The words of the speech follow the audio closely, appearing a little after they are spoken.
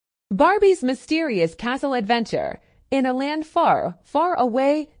Barbie's mysterious castle adventure. In a land far, far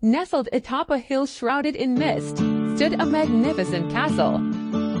away, nestled atop a hill shrouded in mist, stood a magnificent castle.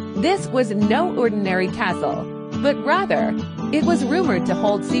 This was no ordinary castle, but rather, it was rumored to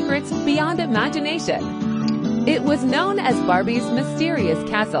hold secrets beyond imagination. It was known as Barbie's mysterious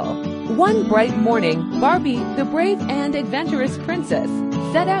castle. One bright morning, Barbie, the brave and adventurous princess,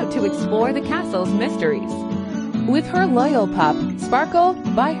 set out to explore the castle's mysteries. With her loyal pup, Sparkle,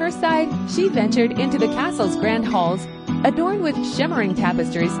 by her side, she ventured into the castle's grand halls, adorned with shimmering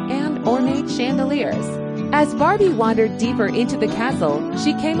tapestries and ornate chandeliers. As Barbie wandered deeper into the castle,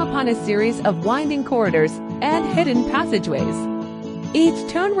 she came upon a series of winding corridors and hidden passageways. Each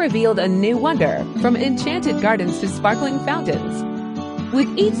turn revealed a new wonder, from enchanted gardens to sparkling fountains.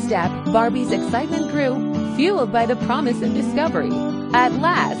 With each step, Barbie's excitement grew, fueled by the promise of discovery. At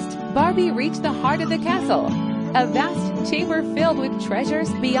last, Barbie reached the heart of the castle, a vast chamber filled with treasures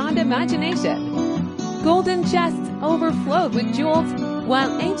beyond imagination. Golden chests overflowed with jewels,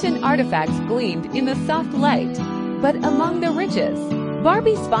 while ancient artifacts gleamed in the soft light. But among the riches,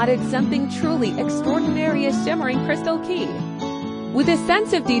 Barbie spotted something truly extraordinary, a shimmering crystal key. With a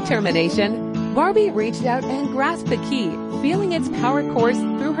sense of determination, Barbie reached out and grasped the key, feeling its power course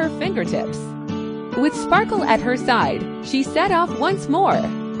through her fingertips. With Sparkle at her side, she set off once more,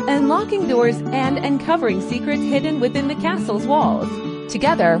 unlocking doors and uncovering secrets hidden within the castle's walls.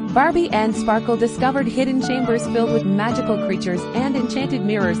 Together, Barbie and Sparkle discovered hidden chambers filled with magical creatures and enchanted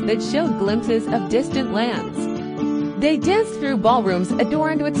mirrors that showed glimpses of distant lands. They danced through ballrooms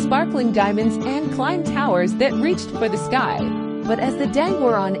adorned with sparkling diamonds and climbed towers that reached for the sky. But as the day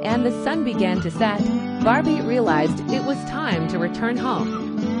wore on and the sun began to set, Barbie realized it was time to return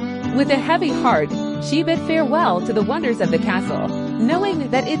home. With a heavy heart, she bid farewell to the wonders of the castle, knowing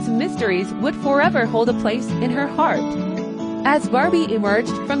that its mysteries would forever hold a place in her heart. As Barbie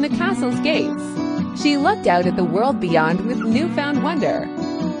emerged from the castle's gates, she looked out at the world beyond with newfound wonder.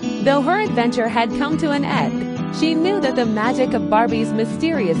 Though her adventure had come to an end, she knew that the magic of Barbie's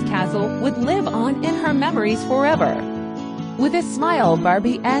mysterious castle would live on in her memories forever. With a smile,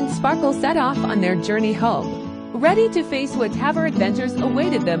 Barbie and Sparkle set off on their journey home, ready to face whatever adventures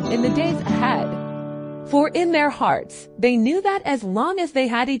awaited them in the days ahead. For in their hearts, they knew that as long as they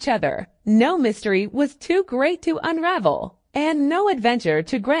had each other, no mystery was too great to unravel, and no adventure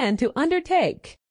too grand to undertake.